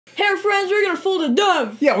there, friends, we're gonna fold a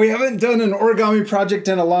dove. Yeah, we haven't done an origami project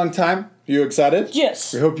in a long time. You excited?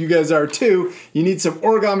 Yes. We hope you guys are too. You need some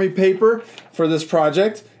origami paper for this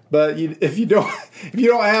project, but if you don't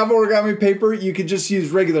have origami paper, you could just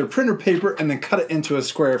use regular printer paper and then cut it into a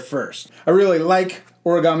square first. I really like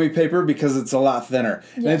origami paper because it's a lot thinner.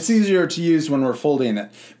 Yes. And it's easier to use when we're folding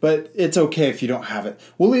it, but it's okay if you don't have it.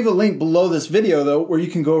 We'll leave a link below this video though where you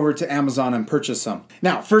can go over to Amazon and purchase some.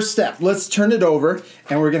 Now, first step, let's turn it over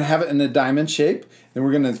and we're gonna have it in a diamond shape. Then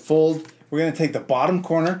we're gonna take the bottom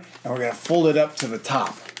corner and we're gonna fold it up to the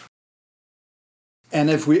top. And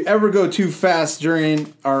if we ever go too fast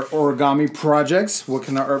during our origami projects, what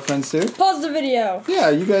can our art friends do? Pause the video. Yeah,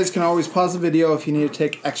 you guys can always pause the video if you need to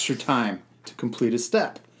take extra time to complete a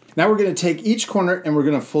step. Now we're gonna take each corner and we're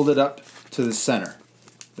gonna fold it up to the center.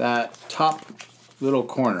 That top little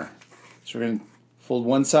corner. So we're gonna fold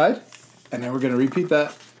one side and then we're gonna repeat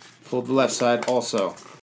that, fold the left side also.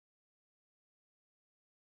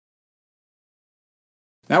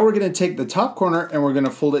 Now we're going to take the top corner and we're going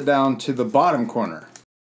to fold it down to the bottom corner.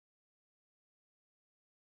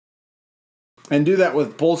 And do that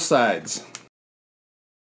with both sides.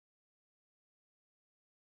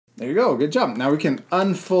 There you go, good job. Now we can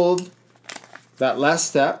unfold that last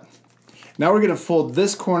step. Now we're going to fold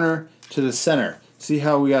this corner to the center. See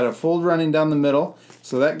how we got a fold running down the middle?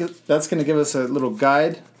 So that's going to give us a little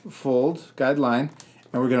guide line.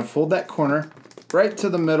 And we're going to fold that corner right to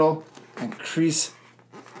the middle and crease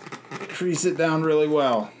it down really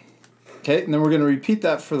well. Okay, and then we're going to repeat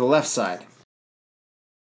that for the left side.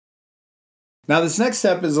 Now this next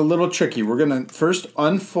step is a little tricky. We're going to first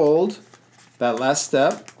unfold that last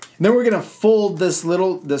step. And then we're going to fold this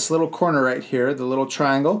little corner right here, the little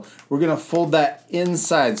triangle. We're going to fold that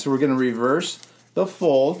inside. So we're going to reverse the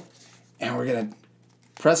fold and we're going to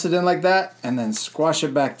press it in like that and then squash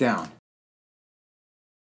it back down.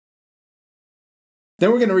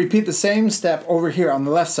 Then we're going to repeat the same step over here on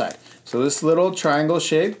the left side. So this little triangle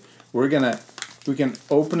shape, we can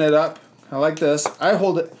open it up like this. I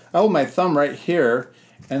hold my thumb right here,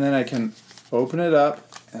 and then I can open it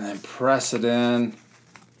up and then press it in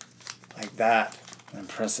like that, and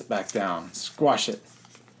press it back down, squash it.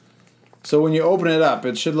 So when you open it up,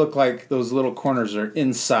 it should look like those little corners are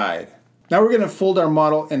inside. Now we're going to fold our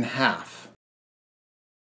model in half.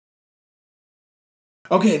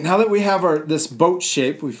 Okay, now that we have this boat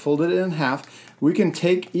shape, we folded it in half, we can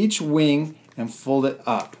take each wing and fold it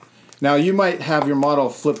up. Now you might have your model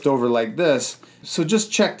flipped over like this, so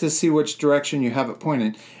just check to see which direction you have it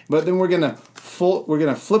pointed. But then we're gonna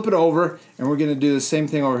flip it over and we're gonna do the same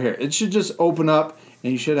thing over here. It should just open up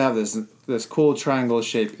and you should have this cool triangle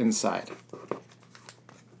shape inside.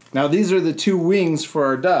 Now these are the two wings for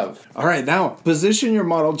our dove. All right, now position your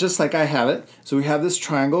model just like I have it. So we have this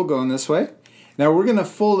triangle going this way. Now we're gonna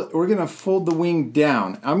fold the wing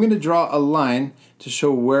down. I'm gonna draw a line to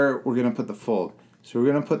show where we're gonna put the fold. So we're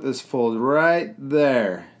gonna put this fold right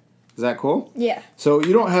there. Is that cool? Yeah. So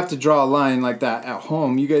you don't have to draw a line like that at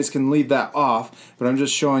home. You guys can leave that off, but I'm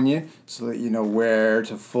just showing you so that you know where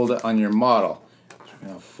to fold it on your model. So we're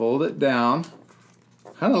gonna fold it down,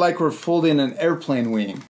 kind of like we're folding an airplane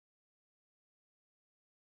wing.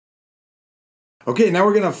 Okay, now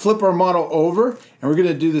we're going to flip our model over and we're going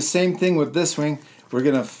to do the same thing with this wing. We're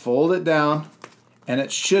going to fold it down and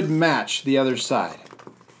it should match the other side.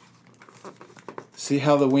 See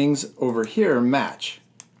how the wings over here match?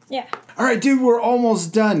 Yeah. All right, dude, we're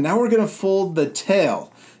almost done. Now we're going to fold the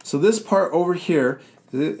tail. So this part over here,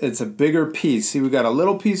 it's a bigger piece. See, we got a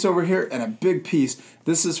little piece over here and a big piece.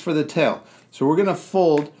 This is for the tail. So we're going to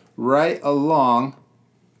fold right along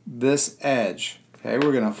this edge. Okay,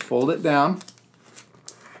 we're going to fold it down.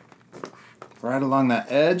 Right along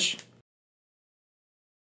that edge.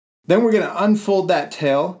 Then we're going to unfold that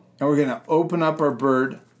tail and we're going to open up our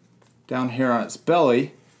bird down here on its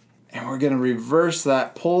belly and we're going to reverse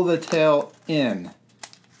that, pull the tail in.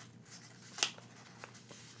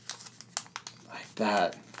 Like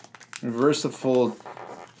that. Reverse the fold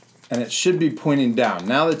and it should be pointing down.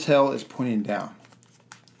 Now the tail is pointing down.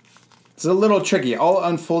 It's a little tricky. I'll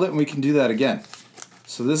unfold it and we can do that again.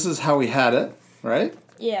 So this is how we had it, right?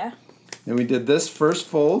 Yeah. Then we did this first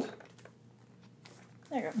fold.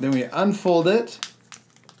 There you go. Then we unfold it.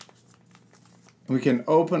 We can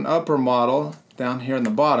open up our model down here in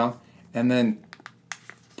the bottom and then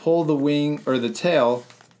pull the wing or the tail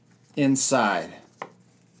inside.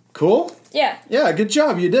 Cool? Yeah. Yeah, good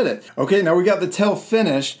job. You did it. Okay, now we got the tail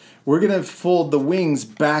finished. We're going to fold the wings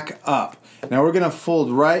back up. Now we're going to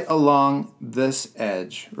fold right along this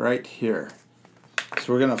edge right here.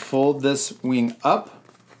 So we're going to fold this wing up.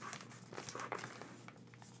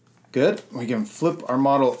 Good. We can flip our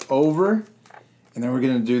model over, and then we're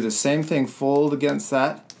going to do the same thing, fold against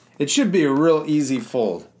that. It should be a real easy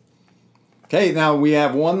fold. Okay, now we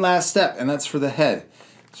have one last step, and that's for the head.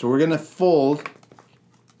 So we're going to fold.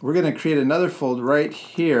 We're going to create another fold right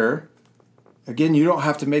here. Again, you don't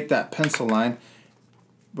have to make that pencil line,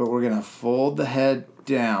 but we're going to fold the head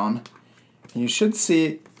down. And you should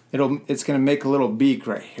see it's going to make a little beak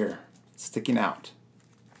right here, sticking out.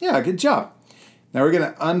 Yeah, good job. Now we're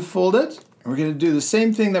going to unfold it, and we're going to do the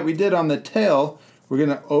same thing that we did on the tail. We're going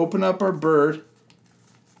to open up our bird,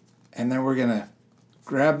 and then we're going to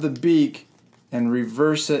grab the beak and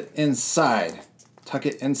reverse it inside. Tuck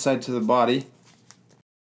it inside to the body.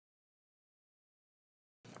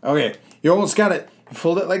 Okay, you almost got it. You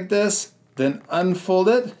fold it like this, then unfold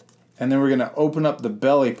it, and then we're going to open up the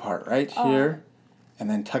belly part right here, and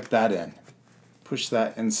then tuck that in. Push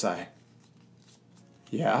that inside.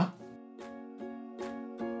 Yeah?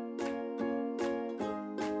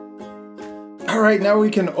 All right, now we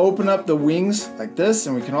can open up the wings like this,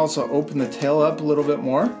 and we can also open the tail up a little bit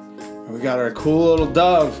more. And we got our cool little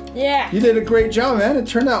dove. Yeah. You did a great job, man. It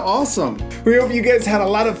turned out awesome. We hope you guys had a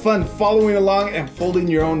lot of fun following along and folding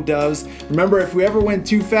your own doves. Remember, if we ever went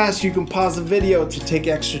too fast, you can pause the video to take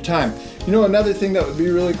extra time. You know, another thing that would be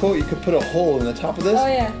really cool, you could put a hole in the top of this. Oh,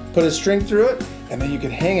 yeah. Put a string through it, and then you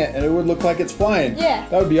could hang it, and it would look like it's flying. Yeah.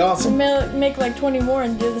 That would be awesome. Make like 20 more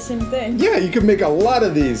and do the same thing. Yeah, you could make a lot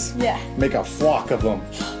of these. Yeah. Make a flock of them.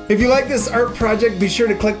 If you like this art project, be sure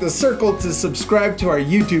to click the circle to subscribe to our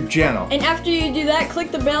YouTube channel. And after you do that,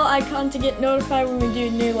 click the bell icon to get notified when we do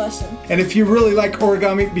a new lesson. And if you really like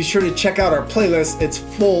origami, be sure to check out our playlist. It's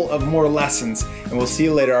full of more lessons. And we'll see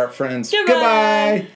you later, art friends. Goodbye. Goodbye.